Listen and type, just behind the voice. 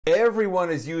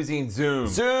Everyone is using Zoom.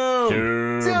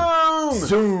 Zoom.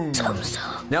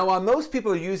 Now, while most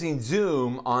people are using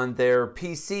Zoom on their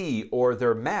PC or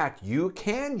their Mac, you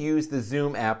can use the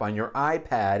Zoom app on your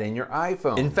iPad and your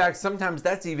iPhone. In fact, sometimes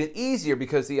that's even easier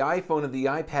because the iPhone and the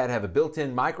iPad have a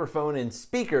built-in microphone and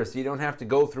speaker, so you don't have to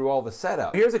go through all the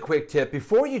setup. Here's a quick tip.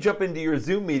 Before you jump into your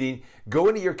Zoom meeting, go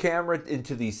into your camera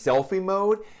into the selfie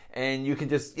mode, and you can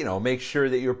just, make sure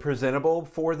that you're presentable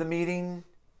for the meeting.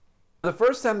 The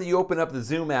first time that you open up the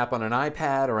Zoom app on an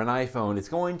iPad or an iPhone, it's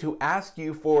going to ask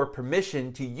you for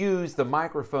permission to use the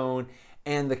microphone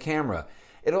and the camera.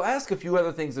 It'll ask a few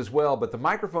other things as well, but the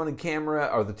microphone and camera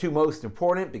are the two most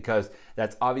important because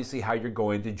that's obviously how you're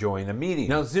going to join a meeting.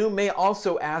 Now, Zoom may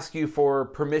also ask you for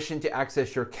permission to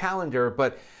access your calendar,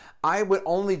 but I would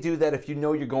only do that if you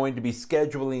know you're going to be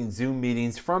scheduling Zoom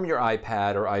meetings from your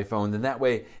iPad or iPhone, then that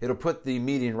way it'll put the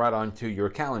meeting right onto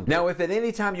your calendar. Now, if at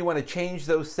any time you want to change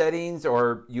those settings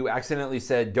or you accidentally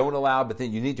said don't allow, but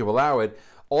then you need to allow it,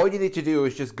 all you need to do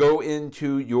is just go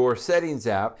into your settings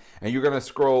app and you're going to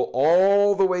scroll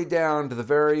all the way down to the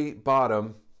very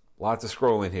bottom, lots of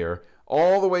scrolling here,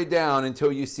 all the way down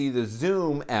until you see the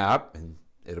Zoom app, and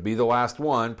it'll be the last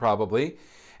one probably.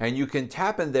 And you can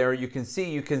tap in there, you can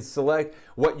select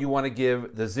what you want to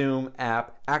give the Zoom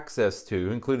app access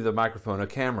to, including the microphone or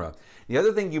camera. The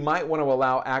other thing you might want to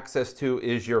allow access to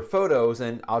is your photos,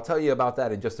 and I'll tell you about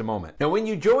that in just a moment. Now, when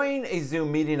you join a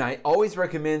Zoom meeting, I always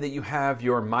recommend that you have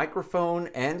your microphone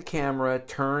and camera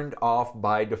turned off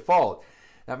by default.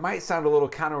 That might sound a little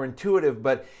counterintuitive,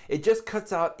 but it just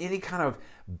cuts out any kind of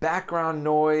background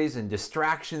noise and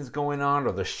distractions going on,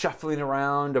 or the shuffling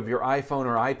around of your iPhone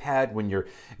or iPad when you're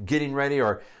getting ready,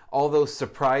 or all those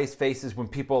surprise faces when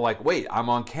people are like, wait, I'm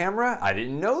on camera? I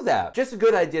didn't know that. Just a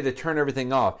good idea to turn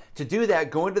everything off. To do that,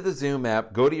 go into the Zoom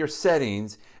app, go to your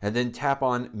settings, and then tap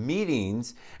on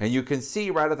Meetings, and you can see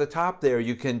right at the top there,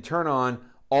 you can turn on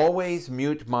always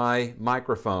mute my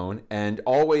microphone and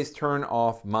always turn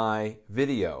off my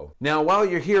video. Now, while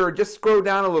you're here, just scroll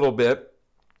down a little bit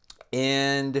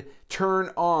and turn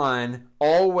on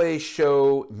always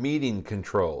show meeting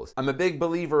controls. I'm a big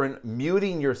believer in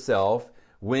muting yourself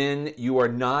when you are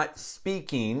not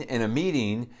speaking in a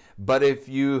meeting, but if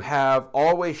you have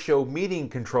always show meeting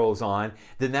controls on,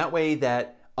 then that way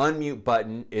that unmute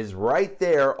button is right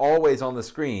there always on the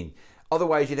screen.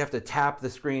 Otherwise, you'd have to tap the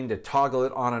screen to toggle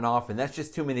it on and off, and that's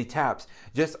just too many taps.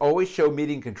 Just always show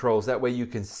meeting controls. That way you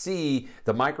can see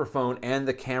the microphone and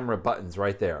the camera buttons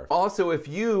right there. Also, if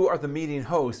you are the meeting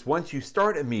host, once you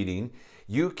start a meeting,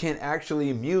 you can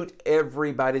actually mute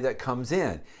everybody that comes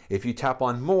in. If you tap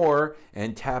on More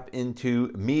and tap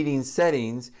into Meeting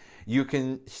Settings, you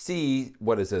can see,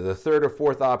 the third or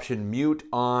fourth option, Mute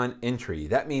on Entry.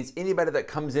 That means anybody that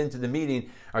comes into the meeting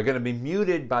are going to be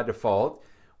muted by default,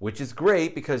 which is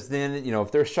great because then,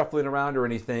 if they're shuffling around or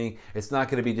anything, it's not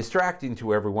going to be distracting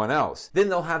to everyone else. Then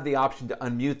they'll have the option to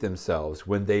unmute themselves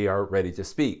when they are ready to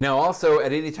speak. Now, also,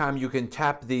 at any time, you can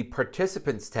tap the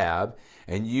Participants tab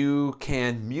and you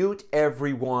can mute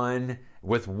everyone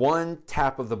with one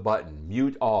tap of the button,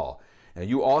 Mute All. Now,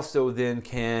 you also then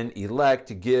can elect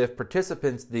to give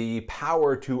participants the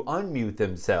power to unmute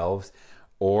themselves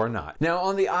or not. Now,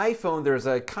 on the iPhone, there's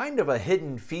a kind of a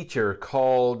hidden feature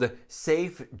called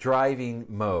Safe Driving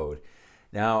Mode.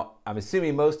 Now, I'm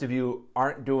assuming most of you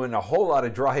aren't doing a whole lot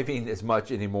of driving as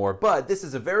much anymore, but this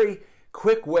is a very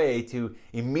quick way to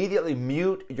immediately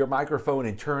mute your microphone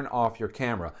and turn off your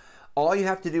camera. All you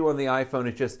have to do on the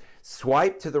iPhone is just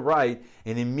swipe to the right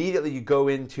and immediately you go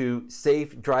into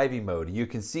safe driving mode. You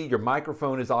can see your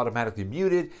microphone is automatically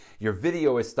muted, your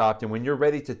video is stopped, and when you're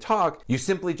ready to talk, you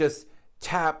simply just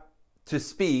tap to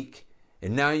speak,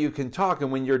 and now you can talk,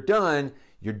 and when you're done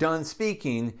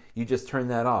speaking, you just turn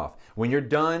that off. When you're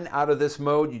done out of this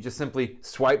mode, you just simply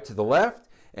swipe to the left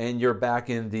and you're back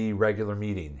in the regular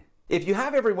meeting. If you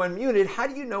have everyone muted, how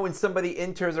do you know when somebody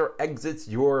enters or exits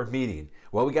your meeting?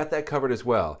 Well, we got that covered as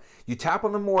well. You tap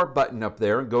on the More button up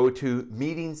there and go to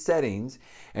Meeting Settings,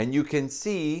 and you can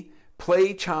see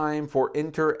Play Chime for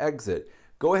Enter Exit.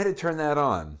 Go ahead and turn that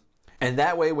on. And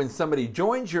that way, when somebody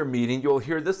joins your meeting, you'll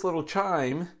hear this little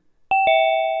chime.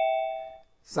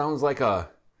 Sounds like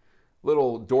a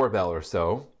little doorbell or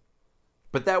so.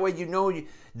 But that way you know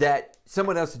that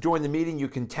someone else joined the meeting. You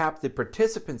can tap the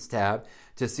Participants tab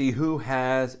to see who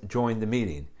has joined the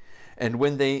meeting. And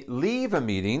when they leave a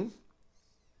meeting,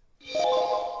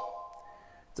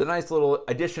 it's a nice little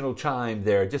additional chime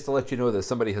there just to let you know that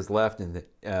somebody has left and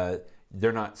that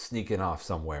they're not sneaking off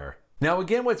somewhere. Now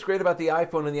again, what's great about the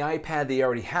iPhone and the iPad, they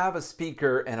already have a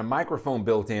speaker and a microphone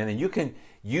built in, and you can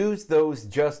use those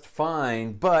just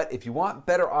fine. But if you want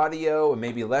better audio and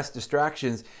maybe less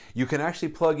distractions, you can actually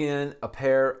plug in a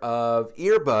pair of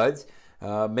earbuds.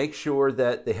 Make sure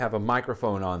that they have a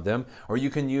microphone on them, or you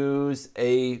can use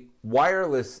a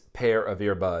wireless pair of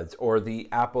earbuds or the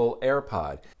Apple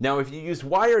AirPod. Now, if you use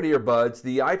wired earbuds,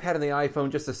 the iPad and the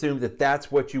iPhone just assume that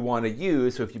that's what you want to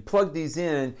use. So if you plug these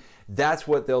in, that's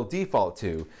what they'll default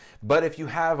to. But if you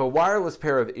have a wireless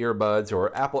pair of earbuds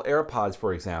or Apple AirPods,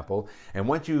 for example, and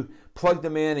once you plug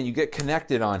them in and you get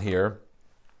connected on here,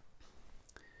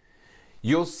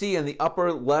 you'll see in the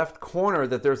upper left corner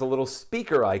that there's a little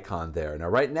speaker icon there. Now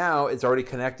right now it's already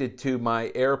connected to my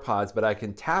AirPods, but I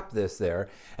can tap this there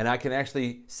and I can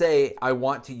actually say I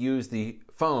want to use the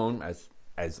phone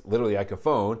as literally like a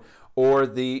phone, or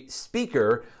the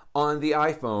speaker on the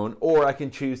iPhone, or I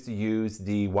can choose to use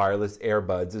the wireless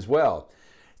earbuds as well.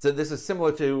 So this is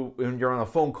similar to when you're on a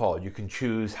phone call. You can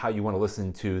choose how you want to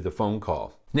listen to the phone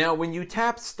call. Now when you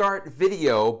tap start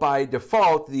video, by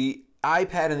default the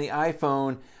iPad and the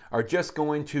iPhone are just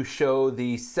going to show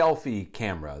the selfie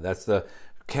camera. That's the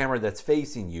camera that's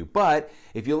facing you. But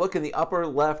if you look in the upper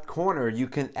left corner, you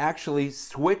can actually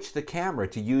switch the camera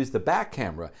to use the back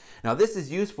camera. Now this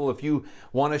is useful if you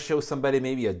want to show somebody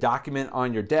maybe a document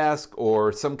on your desk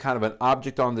or some kind of an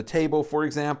object on the table, for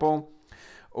example.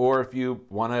 Or if you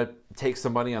want to take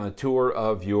somebody on a tour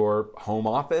of your home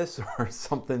office or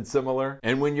something similar.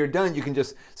 And when you're done, you can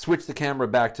just switch the camera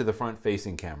back to the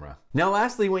front-facing camera. Now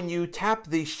lastly, when you tap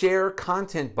the Share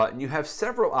Content button, you have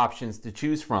several options to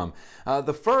choose from.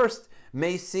 The first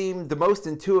may seem the most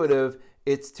intuitive.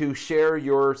 It's to share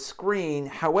your screen.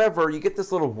 However, you get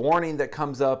this little warning that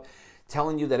comes up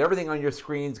telling you that everything on your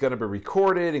screen is going to be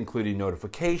recorded, including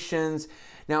notifications.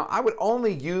 Now, I would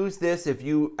only use this if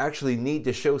you actually need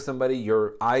to show somebody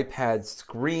your iPad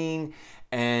screen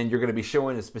and you're going to be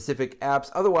showing a specific apps.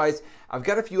 Otherwise, I've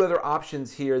got a few other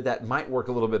options here that might work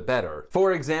a little bit better.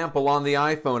 For example, on the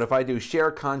iPhone, if I do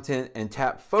Share Content and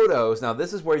tap Photos, now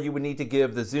this is where you would need to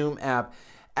give the Zoom app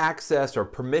access or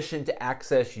permission to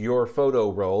access your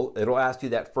photo roll. It'll ask you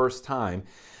that first time.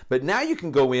 But now you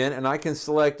can go in and I can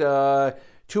select 2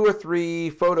 or 3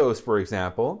 photos, for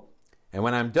example. And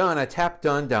when I'm done, I tap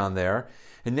Done down there.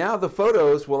 And now the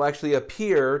photos will actually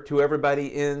appear to everybody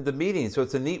in the meeting. So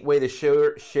it's a neat way to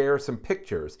share some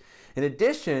pictures. In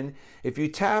addition, if you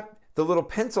tap the little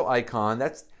pencil icon,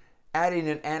 that's adding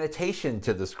an annotation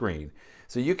to the screen.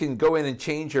 So you can go in and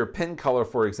change your pen color,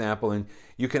 for example, and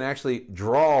you can actually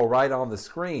draw right on the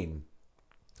screen.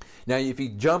 Now, if you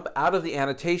jump out of the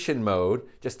annotation mode,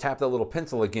 just tap that little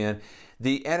pencil again,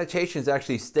 the annotations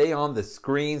actually stay on the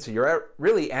screen. So you're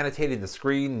really annotating the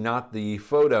screen, not the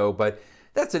photo, but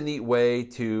that's a neat way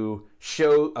to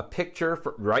show a picture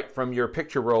right from your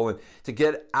picture roll. And to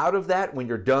get out of that when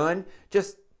you're done,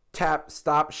 just tap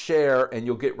Stop Share and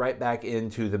you'll get right back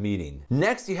into the meeting.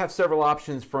 Next, you have several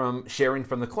options from sharing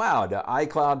from the cloud.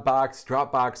 iCloud Box,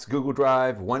 Dropbox, Google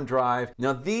Drive, OneDrive.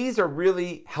 Now these are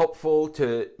really helpful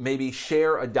to maybe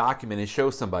share a document and show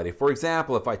somebody. For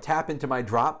example, if I tap into my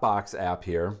Dropbox app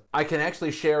here, I can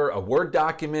actually share a Word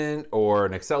document or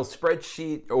an Excel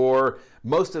spreadsheet, or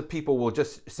most of people will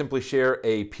just simply share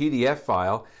a PDF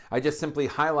file. I just simply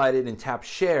highlight it and tap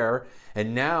Share,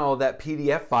 and now that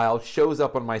PDF file shows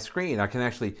up on my screen. I can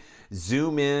actually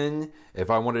zoom in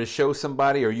if I wanted to show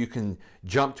somebody, or you can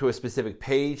jump to a specific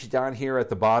page down here at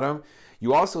the bottom.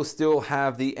 You also still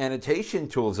have the annotation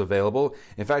tools available.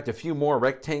 In fact, a few more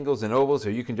rectangles and ovals,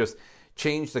 or you can just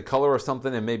change the color or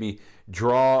something and maybe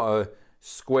draw a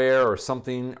square or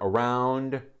something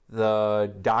around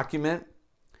the document.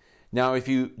 Now, if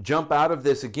you jump out of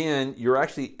this again, you're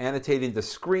actually annotating the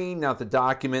screen, not the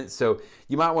document. So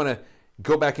you might want to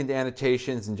go back into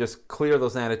annotations and just clear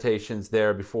those annotations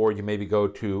there before you maybe go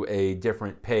to a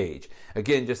different page.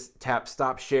 Again, just tap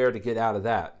Stop Share to get out of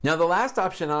that. Now, the last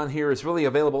option on here is really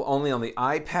available only on the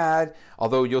iPad,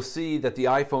 although you'll see that the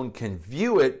iPhone can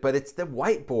view it, but it's the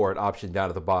whiteboard option down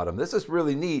at the bottom. This is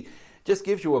really neat. Just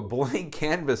gives you a blank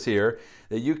canvas here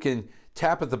that you can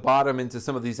tap at the bottom into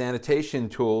some of these annotation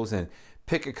tools and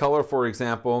pick a color, for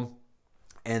example,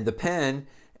 and the pen,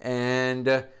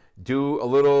 and do a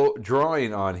little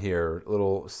drawing on here, a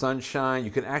little sunshine.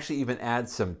 You can actually even add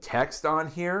some text on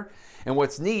here. And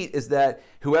what's neat is that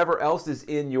whoever else is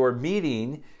in your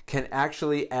meeting can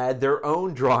actually add their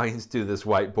own drawings to this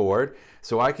whiteboard.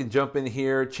 So I can jump in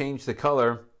here, change the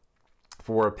color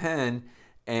for a pen,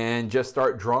 and just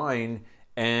start drawing,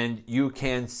 and you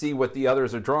can see what the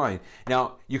others are drawing.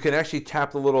 Now, you can actually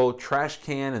tap the little trash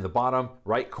can in the bottom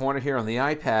right corner here on the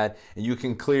iPad, and you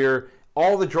can clear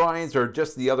all the drawings are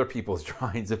just the other people's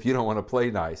drawings if you don't want to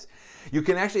play nice. You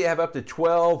can actually have up to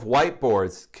 12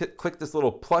 whiteboards. Click this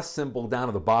little plus symbol down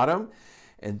at the bottom,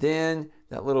 and then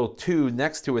that little 2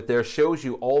 next to it there shows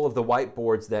you all of the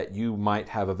whiteboards that you might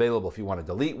have available if you want to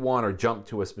delete one or jump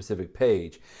to a specific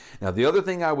page. Now, the other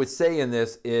thing I would say in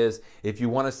this is if you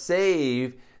want to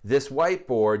save this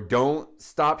whiteboard, don't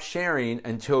stop sharing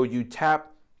until you tap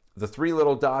the 3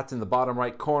 little dots in the bottom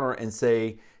right corner and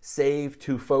say save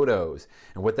to photos.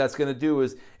 And what that's going to do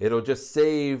is it'll just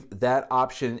save that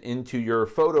option into your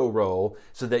photo roll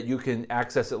so that you can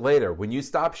access it later. When you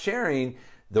stop sharing,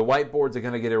 the whiteboards are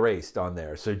going to get erased on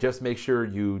there. So just make sure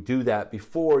you do that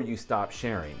before you stop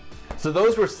sharing. So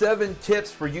those were 7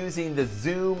 tips for using the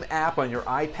Zoom app on your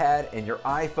iPad and your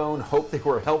iPhone. Hope they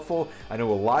were helpful. I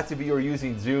know lots of you are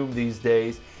using Zoom these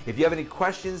days. If you have any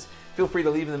questions, feel free to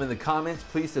leave them in the comments.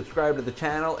 Please subscribe to the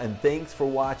channel, and thanks for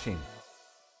watching.